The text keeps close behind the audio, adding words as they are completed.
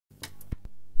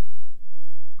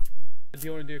do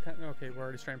you want to do? Okay, we're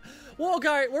already streaming. Well,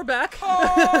 guys, we're back.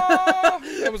 Oh, that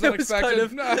was It was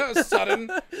unexpected. kind of-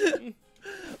 Sudden.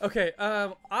 Okay,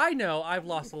 I know I've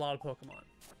lost a lot of Pokemon.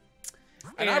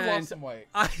 And I've lost some weight.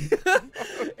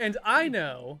 And I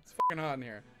know It's fucking hot in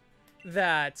here.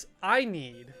 that I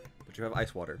need But you have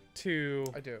ice water. to...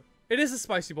 I do. It is a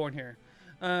spicy born here.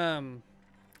 I'm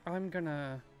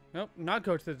gonna... Nope, not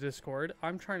go to the Discord.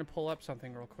 I'm trying to pull up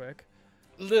something real quick.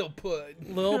 Lil Pud.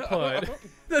 Lil Pud.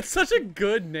 That's such a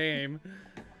good name.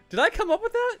 Did I come up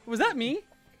with that? Was that me?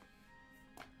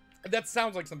 That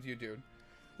sounds like something you do.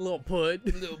 Lil Pud.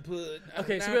 Lil Pud.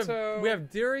 Okay, so we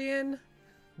have Durian,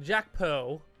 Jack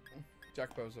Poe.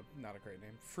 Jack Bo's not a great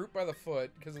name. Fruit by the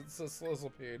foot, because it's a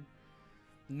Slizzlepede.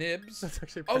 Nibs. That's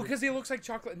actually Oh, pretty... because he looks like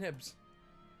chocolate nibs.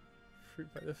 Fruit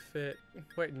by the fit.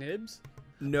 Wait, Nibs?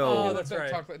 No. Oh, He that's looks like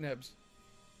right. chocolate nibs.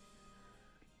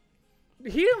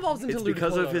 He evolves into It's Ludicolo,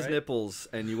 because of his right? nipples,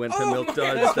 and you went to Oh, milk yeah,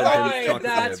 duds, that's then right, to chocolate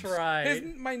That's nibs.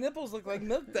 right. My nipples look like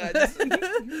milk duds.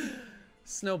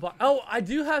 Snowbite. Oh, I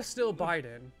do have Still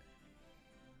Biden.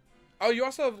 Oh, you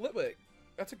also have Litwick.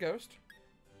 That's a ghost.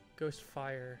 Ghost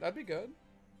Fire. That'd be good.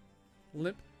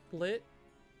 Limp Lit.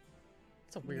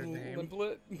 That's a weird name.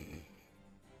 Limplet.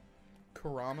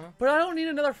 Karama. But I don't need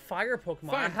another fire Pokemon.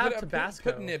 I Fine, have put,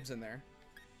 Tabasco. Put Nibs in there.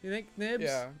 You think Nibs?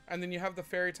 Yeah, and then you have the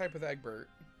fairy type with Egbert.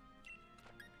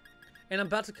 And I'm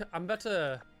about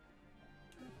to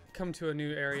come to a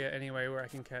new area anyway where I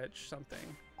can catch something.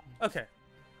 Okay.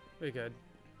 Be good.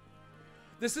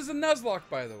 This is a Nuzlocke,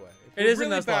 by the way. It We're is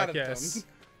really a bad Nuzlocke, at yes. them.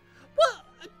 Well,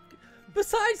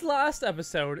 besides last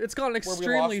episode, it's gone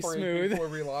extremely smooth. Where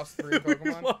we lost 3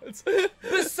 Pokemon. What?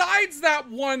 Besides that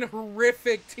one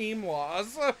horrific team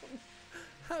loss, I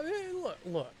mean,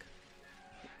 look.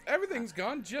 everything's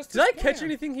gone just Did as I catch planned.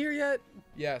 anything here yet?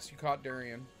 Yes, you caught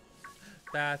Durian.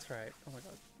 That's right. Oh my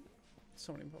god.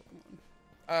 So many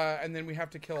Pokemon. And then we have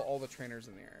to kill all the trainers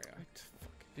in the area.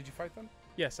 Did you fight them?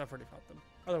 Yes, I've already fought them.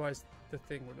 Otherwise, the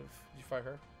thing would have... Did you fight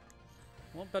her?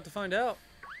 Well, about to find out.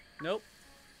 Nope.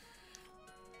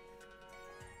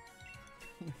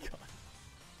 Oh my god.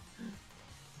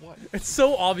 What? It's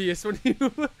so obvious when you...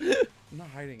 I'm not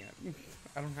hiding it.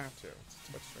 I don't have to. It's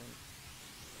a touch screen.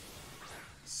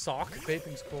 Sock?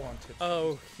 Vaping's cool on tip.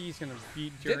 Oh, he's gonna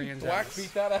beat Didn't Durian's Black ass.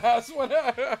 beat that ass when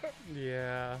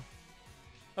Yeah.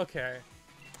 Okay.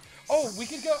 Oh, we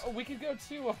could go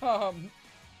to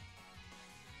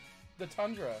the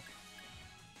Tundra.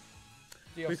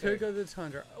 DLC. We could go to the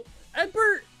Tundra. Oh,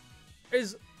 Egbert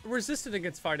is resistant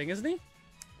against fighting, isn't he?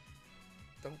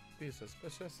 Don't be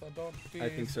suspicious. Don't be I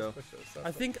think so. suspicious.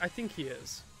 I think he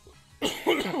is.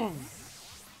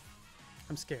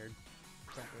 I'm scared.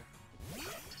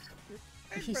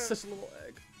 He's such a little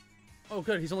egg. Oh,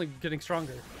 good. He's only getting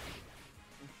stronger.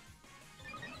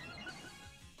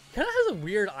 Kind of has a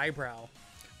weird eyebrow.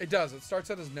 It does. It starts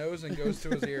at his nose and goes to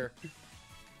his ear.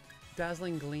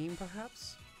 Dazzling Gleam,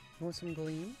 perhaps? You want some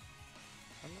Gleam?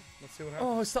 I don't know. Let's see what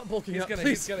happens. Oh, stop bulking he's up, gonna,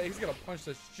 please. he's gonna punch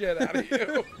the shit out of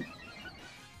you.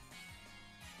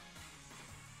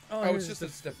 Oh, here's it's just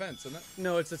its defense, isn't it?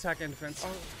 No, it's attack and defense. Oh,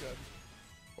 that's good.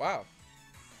 Wow.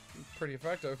 Pretty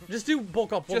effective. Just do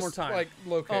bulk up one Just more time. like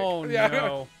low kick. Oh, yeah.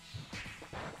 no.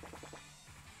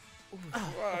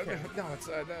 Okay. No, it's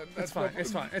It's that's fine. no-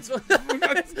 It's fine. It's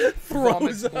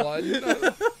Vomits throws up. blood.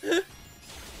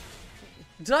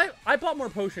 Did I bought more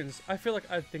potions. I feel like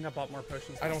I think I bought more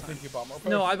potions. I don't last time. think you bought more.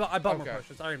 No, I bought more Okay.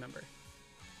 potions. I remember.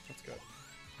 That's good.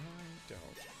 I don't.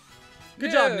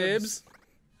 Good job, Nibs.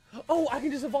 Oh, I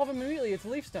can just evolve him immediately. It's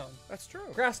Leaf Stone, That's true.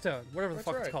 Grass Stone, whatever the That's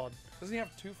fuck right. it's called. Doesn't he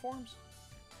have 2 forms?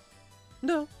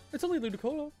 No, it's only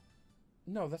Ludicolo.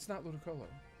 No, that's not Ludicolo.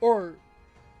 Or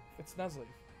It's Nuzleaf.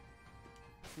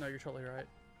 no, you're totally right.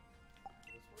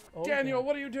 Oh, Daniel, God.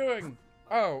 what are you doing?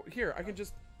 Oh, here, I can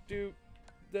just do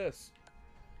this.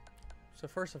 So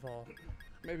first of all,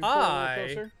 Maybe pull it a I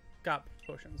little closer. got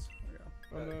potions. There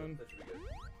we go. And then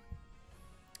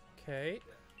Okay.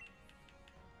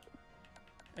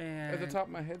 And at the top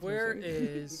of my head. where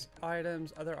is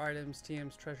items, other items,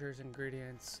 TMs, treasures,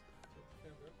 ingredients?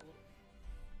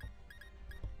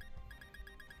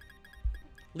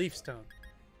 Leaf Stone.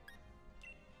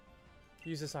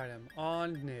 Use this item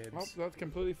on Nibs. Oh, that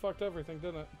completely fucked everything,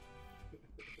 didn't it?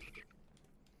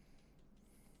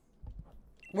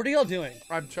 What are y'all doing?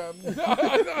 I'm trying.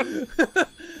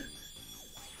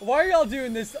 Why are y'all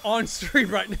doing this on stream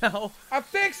right now? I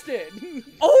fixed it.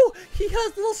 Oh, he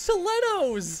has little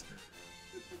stilettos!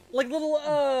 Like little,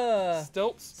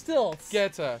 Stilts. stilts.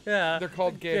 Geta. Yeah. They're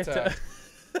called Geta.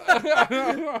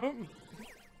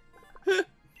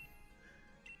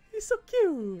 He's so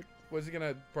cute. Was he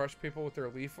gonna brush people with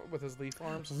his leaf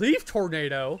arms? Leaf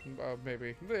tornado.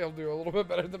 Maybe they'll do a little bit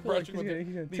better than brushing with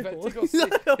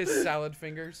leaf his salad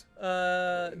fingers.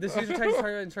 This user attacks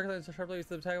target and circulates sharply. Use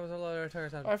the attack with a lot of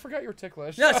targets. I forgot you're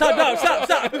ticklish. Yeah, stop! No,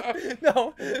 stop!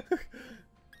 No.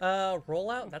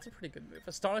 Rollout. That's a pretty good move.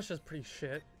 Astonish is pretty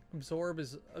shit. Absorb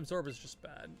is just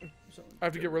bad. So, I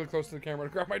have to get really close to the camera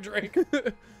to grab my drink.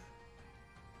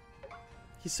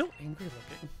 He's so angry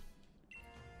looking.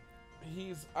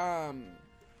 He's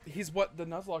what the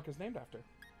Nuzlocke is named after.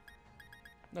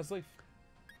 Nuzleaf.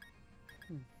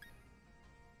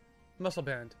 Muscle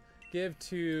Band. Give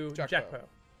to Jackpo.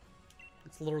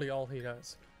 That's literally all he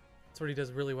does. That's what he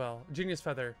does really well. Genius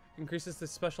Feather. Increases the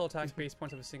special attack base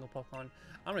points of a single Pokemon.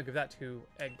 I'm going to give that to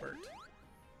Egbert.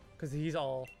 Because he's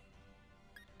all...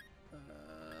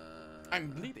 I'm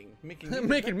bleeding. Making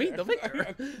me the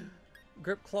victor.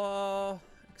 Grip Claw.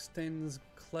 Extends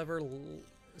Clever...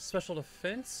 Special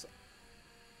defense.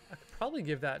 I could probably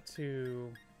give that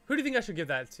to... Who do you think I should give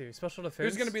that to? Special defense?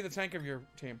 Who's going to be the tank of your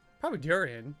team? Probably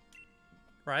Durian.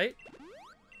 Right?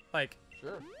 Like...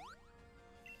 Sure.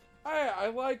 I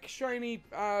like shiny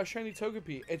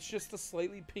Togepi. It's just a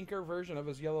slightly pinker version of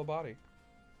his yellow body.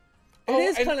 It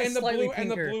is kind of slightly pinker.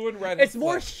 And the blue and red. It's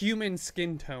more human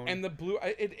skin tone. And the blue,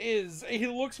 it is. He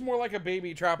looks more like a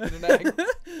baby trapped in an egg.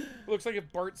 Looks like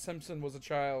if Bart Simpson was a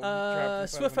child.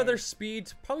 Swift Feather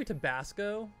Speed, probably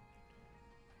Tabasco.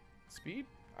 Speed?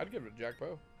 I'd give it to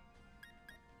Jackpo.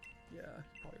 Yeah,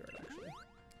 probably right actually.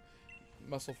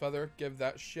 Muscle Feather, give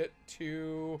that shit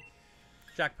to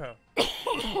Jackpo.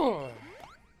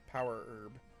 Power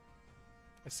Herb.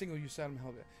 A single use item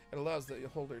held. It allows the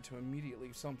holder to immediately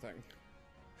something.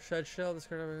 Shed Shell,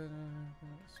 discard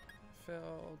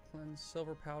Fail, Cleanse,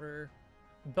 Silver Powder.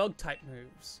 Bug type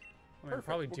moves. I mean,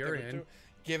 probably Durian.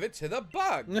 Give it to the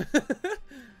bug!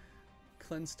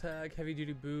 Cleanse Tag, Heavy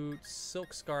Duty Boot,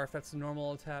 Silk Scarf, that's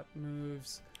normal attack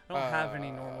moves. I don't have any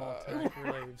normal attack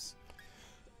waves.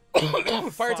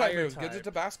 Fire type moves, give it to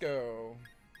Tabasco.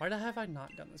 Why have I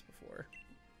not done this before?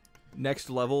 Next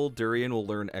level, Durian will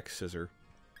learn X Scissor.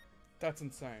 That's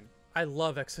insane. I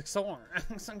love Exxor.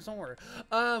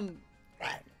 I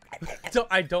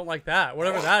don't like that.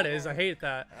 Whatever that is, I hate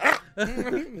that.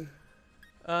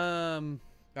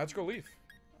 Magical Leaf.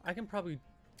 I can probably...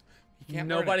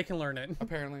 Nobody can learn it.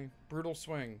 Apparently. Brutal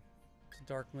Swing. It's a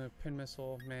dark move. Pin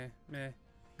Missile. Meh.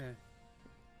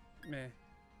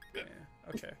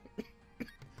 Okay.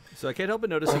 So I can't help but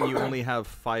noticing you only have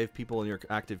 5 people in your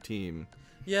active team.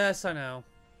 Yes, I know.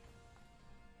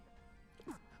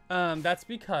 That's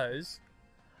because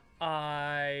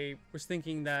I was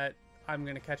thinking that I'm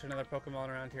going to catch another Pokemon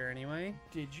around here anyway.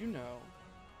 Did you know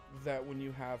that when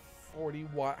you have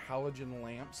 40-watt halogen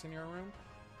lamps in your room,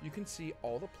 you can see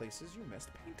all the places you missed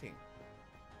painting?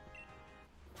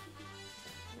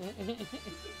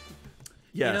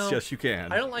 Yes, yes, you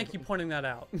can. I don't like you pointing that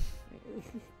out.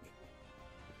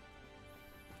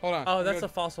 Hold on. Oh, that's a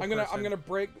fossil person. I'm gonna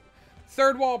break.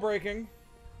 Third wall breaking.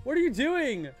 What are you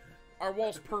doing? Our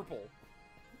wall's purple.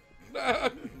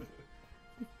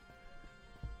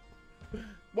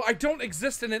 Well, I don't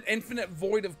exist in an infinite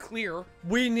void of clear.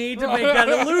 We need to make that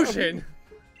illusion.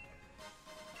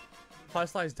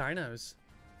 Fossilized dinos.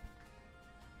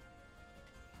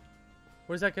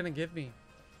 What is that gonna give me?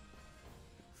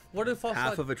 What do fossilized...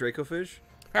 Half of a Dracofish?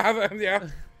 Yeah.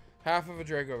 Half of a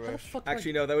Dracofish.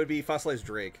 Actually, no, that would be fossilized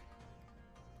Drake.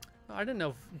 Oh, I didn't know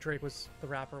if Drake was the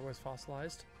rapper was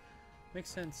fossilized. Makes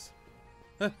sense.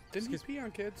 Didn't he pee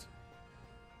on kids?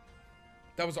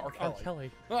 That was R.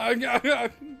 Kelly. R. Kelly.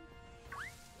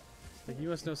 Like, you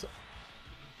must know so.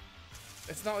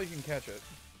 It's not like you can catch it.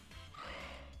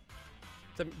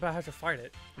 But I have to fight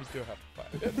it. You do have to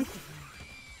fight it.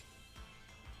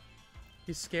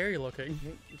 He's scary looking.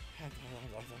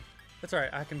 That's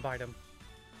alright, I can bite him.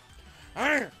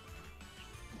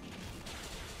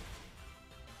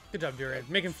 Good job, Durian.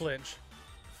 Make him flinch.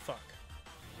 Fuck.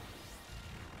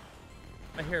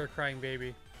 I hear a crying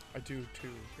baby. I do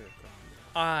too hear a crying baby.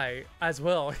 I, as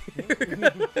well.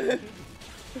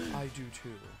 I do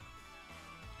too.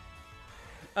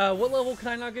 What level can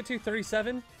I not get to?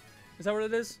 37? Is that what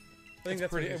it is? I think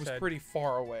that's pretty. what you It was said. pretty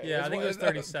far away. Yeah, I think it was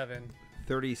 37.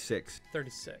 36.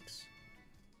 36.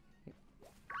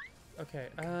 Okay,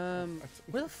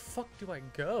 where the fuck do I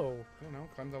go? I don't know.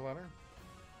 Climb the ladder.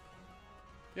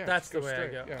 Yeah, that's just go the way straight.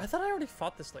 I go. Yeah. I thought I already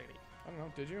fought this lady. I don't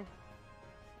know. Did you?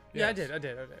 Yeah, Yes. I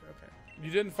did. Okay. You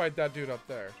didn't fight that dude up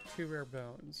there. 2 rare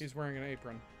bones. He's wearing an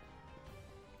apron.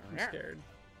 I'm scared.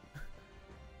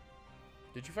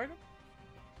 Did you fight him?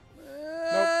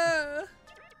 Nope.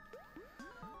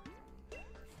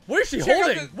 What is she Check out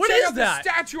holding? the- What check is out that? The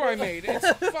statue I made. It's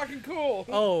fucking cool.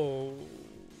 Oh.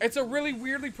 It's a really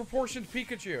weirdly proportioned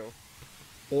Pikachu.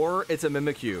 Or it's a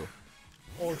Mimikyu.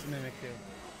 Or it's a Mimikyu.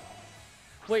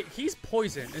 Wait, he's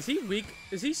poison. Is he weak?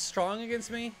 Is he strong against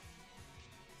me?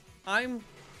 I'm...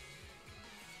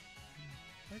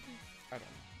 I don't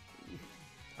know.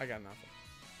 I got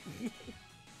nothing.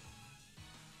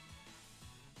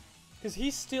 Because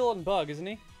he's steel and bug, isn't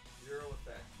he? 0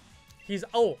 effect. He's...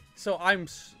 Oh, so I'm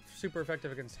super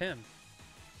effective against him.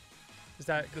 Is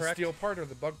that The correct? steel part or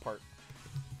the bug part?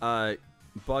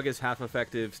 Bug is half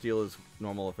effective. Steel is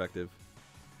normal effective.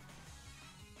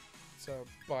 So,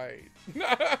 bite. You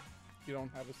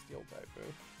don't have a steel type, dude.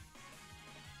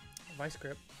 Vice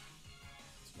grip.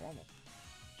 It's normal.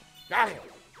 Got him!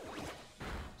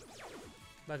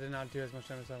 That did not do as much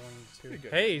damage as I wanted Pretty to.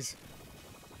 good. Haze!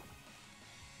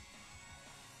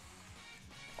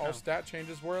 All Oh. stat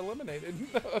changes were eliminated.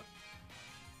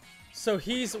 So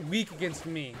he's weak against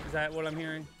me. Is that what I'm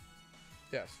hearing?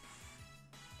 Yes.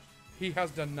 He has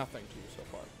done nothing to you so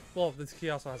far. Well, he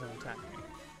also hasn't attacked me.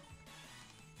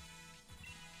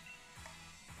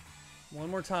 One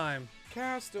more time.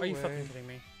 Cast Are away. you fucking kidding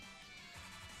me?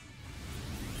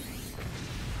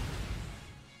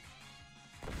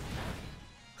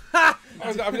 Ha!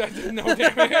 I didn't know,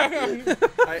 damn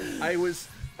it.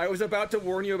 I was about to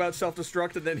warn you about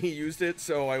self-destruct, and then he used it,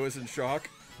 so I was in shock.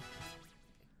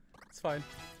 It's fine.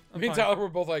 Me and Tyler were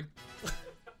both like,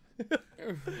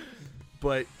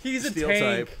 But He's a steel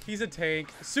tank. type. He's a tank.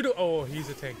 Pseudo. Oh, he's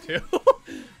a tank too.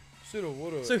 pseudo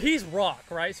woulda. So he's rock,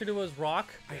 right? Pseudo was rock.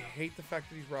 I hate the fact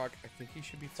that he's rock. I think he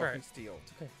should be right. fucking steel.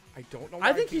 Okay. I don't know why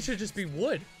I think he should just be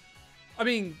wood. I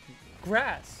mean,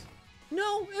 grass.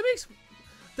 No, it makes.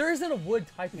 There isn't a wood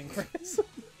typing, Chris.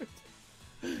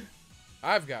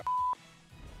 I've got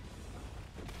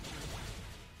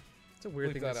It's a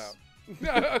weird bleep thing.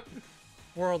 that out.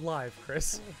 World live,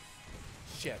 Chris.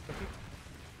 Shit.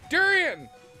 Durian!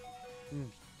 Mm.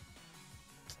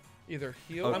 Either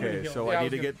heal. gonna Okay, heal. so Yeah, I I need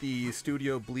was to gonna- get the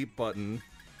studio bleep button.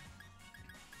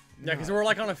 Yeah, because we're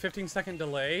like on a 15-second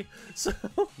delay. So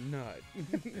Nut.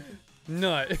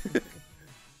 nut.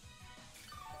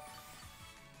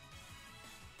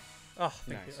 Oh,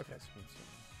 thank Nice. you. Okay.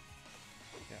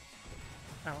 Yes.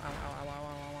 Ow, ow, ow, ow, ow, ow,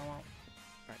 ow, ow.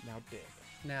 Alright, now dig.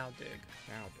 Now dig.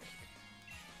 Now dig.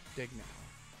 Dig now.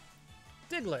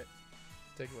 Diglet.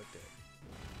 Diglet dig.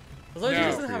 As long as he No.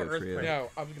 doesn't have Trio, trio. earthquake. No,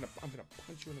 I'm gonna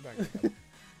punch you in the back of the head.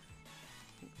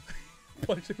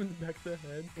 Punch him in the back of the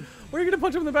head. Where are you gonna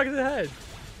punch him in the back of the head?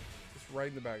 Just right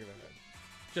in the back of the head.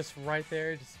 Just right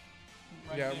there. Just.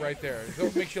 Right there.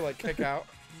 It makes you like kick out.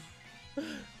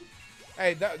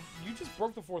 Hey, that you just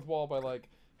broke the fourth wall by like,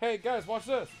 hey guys, watch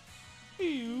this.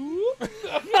 Ew.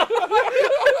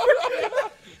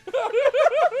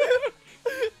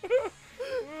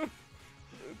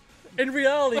 In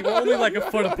reality, we're only like a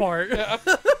foot apart. Yeah.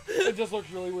 It just looks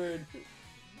really weird.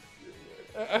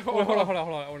 Wait, hold on.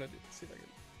 I want to see if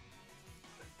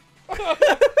I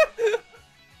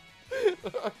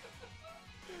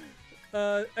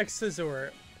can.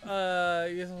 Excisor.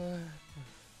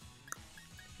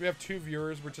 We have 2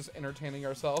 viewers. We're just entertaining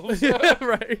ourselves. Yeah,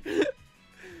 right.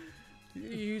 You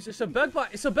use so bug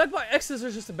bite. So bug bite Excisor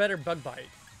is just a better bug bite.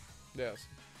 Yes.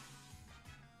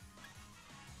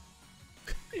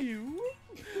 You.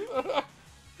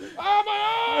 Ah, my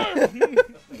arm!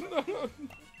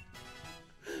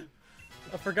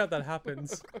 I forgot that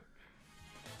happens.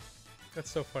 That's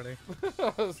so funny.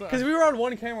 Because Because we were on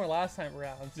one camera last time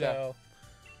around, so.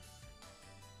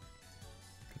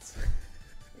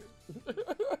 Yeah.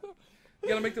 You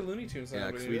gotta make the Looney Tunes sound. Yeah,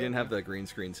 when because you we do didn't it. have the green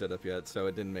screen set up yet, so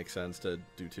it didn't make sense to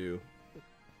do 2.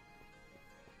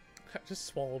 I just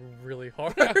swallowed really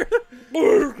hard.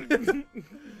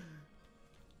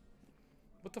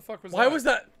 What the fuck was Why that? was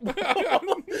that?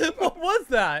 What was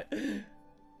that? Did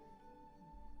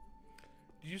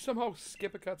you somehow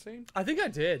skip a cutscene? I think I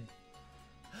did.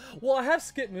 Well, I have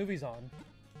skipped movies on.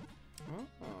 Oh.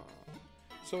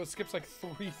 So it skips like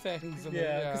 3 things. And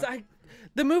Yeah,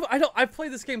 then, because I've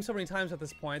played this game so many times at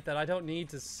this point that I don't need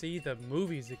to see the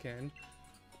movies again.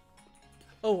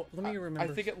 Oh, let me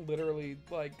remember. I think it literally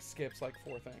like skips like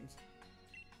 4 things.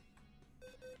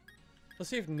 Let's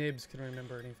see if Nibs can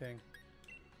remember anything.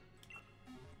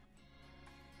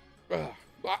 Ugh.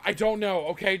 I don't know.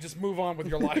 Okay, just move on with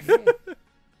your life.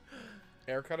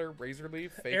 Air cutter, razor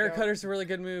leaf, fake Air out. cutter's a really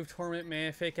good move. Torment,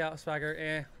 meh. Fake out, swagger,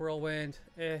 eh. Whirlwind,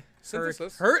 eh.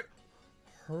 Synthesis.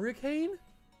 Hurricane?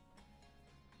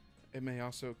 It may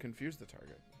also confuse the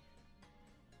target.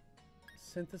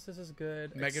 Synthesis is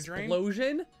good. Mega Drain?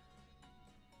 Explosion?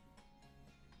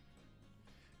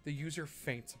 The user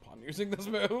faints upon using this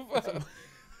move.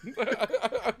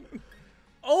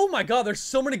 Oh my god, there's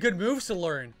so many good moves to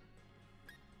learn.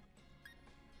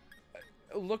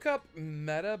 Look up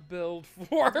meta build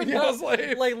for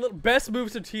Nuzlocke. Like best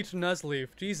moves to teach Nuzlocke.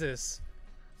 Jesus.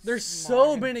 There's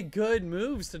so many good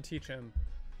moves to teach him.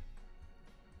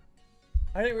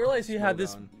 I didn't realize he had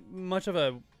this much of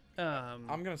a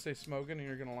I'm gonna say Smogon and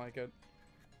you're gonna like it.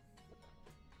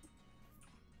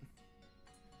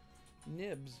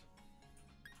 Nibs.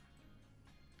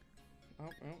 Oh,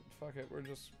 fuck it. We're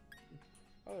just...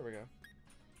 Oh, there we go.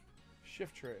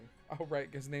 Shift tray. Oh, right.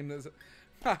 His name is...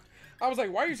 Ha! I was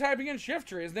like, why are you typing in shift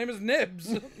tray? His name is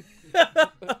Nibs.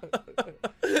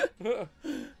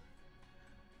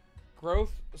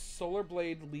 Growth, Solar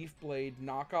Blade, Leaf Blade,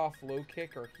 Knockoff, Low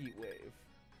Kick, or Heat Wave.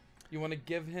 You want to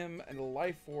give him a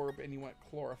Life Orb, and you want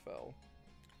Chlorophyll.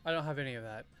 I don't have any of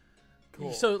that.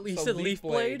 Cool. So he said Leaf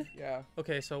Blade? Yeah.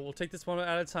 Okay, so we'll take this one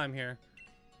at a time here.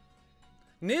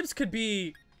 Nibs could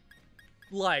be,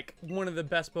 like, one of the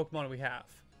best Pokemon we have.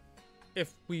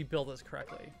 If we build this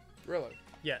correctly. Really?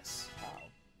 Yes. How?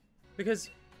 Because...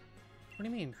 What do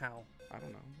you mean, how? I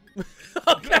don't know.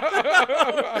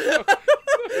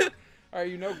 Alright,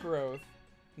 you know Growth.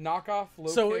 Knockoff, Low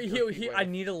Kick, so or Heat Wave. I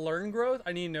need to learn Growth?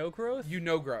 I need to know Growth? You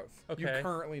know Growth. Okay. You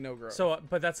currently know Growth. So,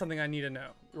 but that's something I need to know.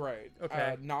 Right.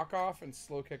 Okay. Knockoff and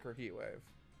Slow Kick or Heat Wave.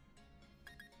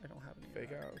 I don't have any.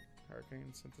 Fake out.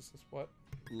 Hurricane, Synthesis, what?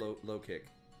 Low kick.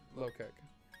 Low Kick.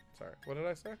 Sorry. What did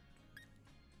I say?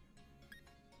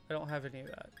 I don't have any of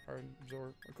that. Hard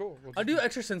Absorb. Oh, cool. We'll I'll do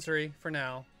Extrasensory for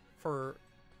now. For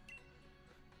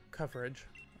coverage.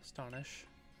 Astonish.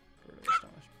 Get rid of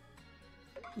Astonish.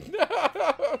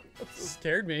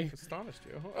 Scared me. Astonished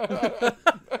you.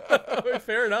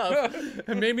 Fair enough.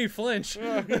 It made me flinch.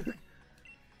 Want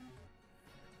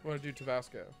to do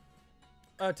Tabasco?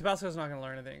 Tabasco's not gonna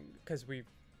learn anything because we've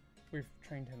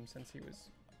trained him since he was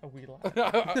a wee lad.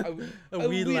 a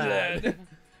wee lad.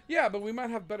 Yeah, but we might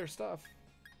have better stuff.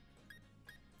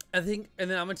 I think, and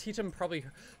then I'm gonna teach him probably.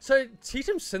 So teach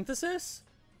him Synthesis.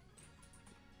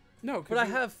 No, but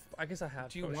I guess I have.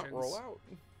 Do you potions. want Rollout?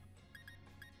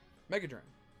 Mega Drain.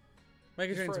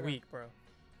 Mega Drain's weak, bro.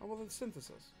 Oh well, then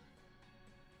Synthesis.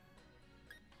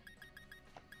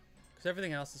 Because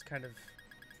everything else is kind of.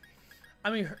 I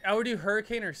mean, I would do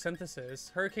Hurricane or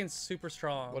Synthesis. Hurricane's super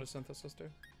strong. What does Synthesis do?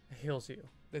 It heals you.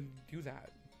 Then do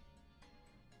that.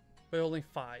 But only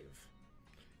 5.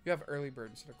 You have Early Bird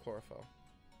instead of Chlorophyll.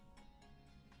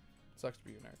 Sucks to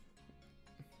be you, nerd.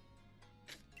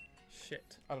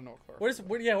 Shit. I don't know what Chlorophyll.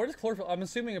 What does Chlorophyll? I'm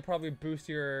assuming it probably boosts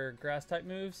your grass type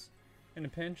moves in a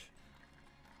pinch.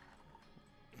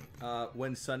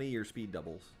 When sunny, your speed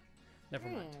doubles. Never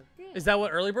mind. Is that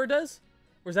what Early Bird does?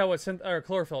 Or is that what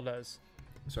Chlorophyll does?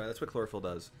 Sorry, that's what Chlorophyll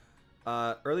does.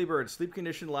 Early Bird, sleep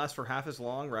condition lasts for half as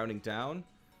long, rounding down.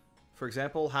 For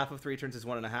example, half of 3 turns is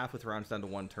 1.5, with rounds down to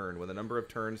 1 turn. When the number of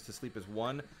turns to sleep is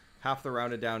 1, half the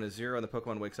rounded down is 0, and the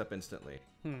Pokemon wakes up instantly.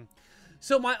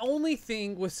 So my only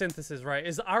thing with Synthesis, right,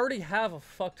 is I already have a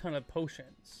fuck ton of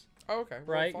potions. Oh, okay.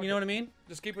 Right? Well, you know what I mean?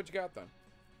 Just keep what you got then.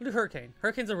 Look at Hurricane.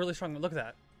 Hurricane's a really strong one. Look at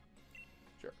that.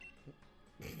 Sure.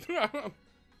 I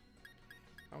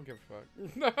don't give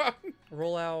a fuck.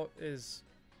 Rollout is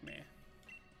meh.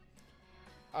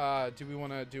 Do we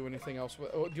want to do anything else? Do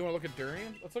you want to look at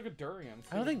Durian? Let's look at Durian.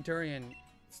 I don't think Durian...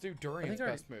 Let's do Durian's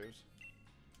best moves.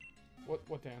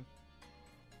 What, Dan?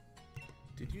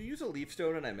 Did you use a Leaf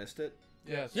Stone and I missed it?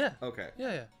 Yes. Yeah. Okay.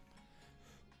 Yeah.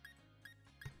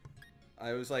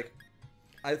 I was like...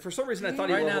 for some reason, I thought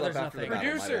Right he now, leveled up there's after the nothing.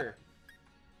 battle. My Producer!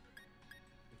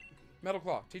 Metal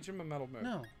Claw. Teach him a metal move.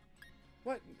 No.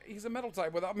 What? He's a metal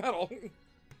type without metal.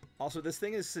 Also, this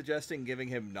thing is suggesting giving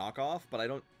him knockoff, but I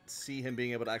don't see him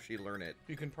being able to actually learn it.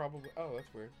 You can probably... Oh,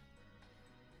 that's weird.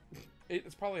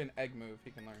 It's probably an egg move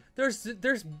he can learn.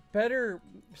 There's better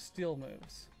steel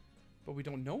moves. But we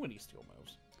don't know any steel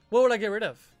moves. What would I get rid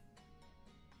of?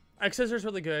 X-Scissor's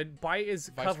really good. Bite is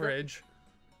Vice coverage.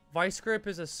 Vice Grip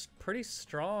is a pretty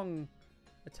strong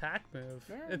attack move.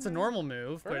 Fair It's a enough. normal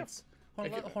move, Fair but enough. it's...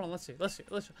 Hold on, let's see. Let's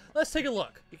take a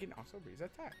look. He can also breeze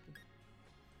attack.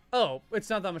 Oh, it's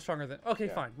not that much stronger than... Okay,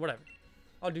 Yeah. fine. Whatever.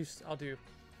 I'll do...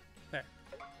 There.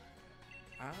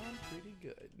 I'm pretty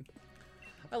good.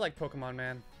 I like Pokemon,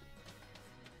 man.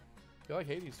 You like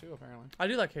Hades too, apparently. I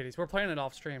do like Hades. We're playing it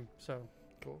off stream, so...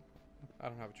 Cool. I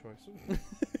don't have a choice.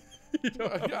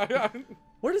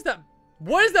 What is that?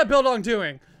 What is that Bildong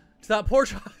doing to that poor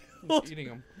child? He's eating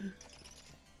them.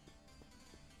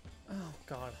 Oh,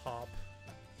 God, Hop.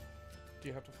 Do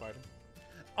you have to fight him?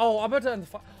 Oh, I'm about to end the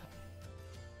fight.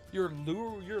 You're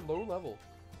low level.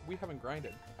 We haven't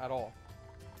grinded at all.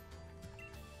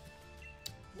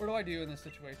 What do I do in this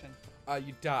situation?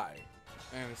 You die,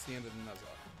 and it's the end of the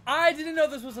Nuzlocke. I didn't know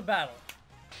this was a battle.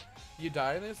 You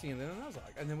die, and it's the end of the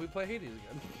Nuzlocke, and then we play Hades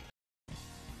again.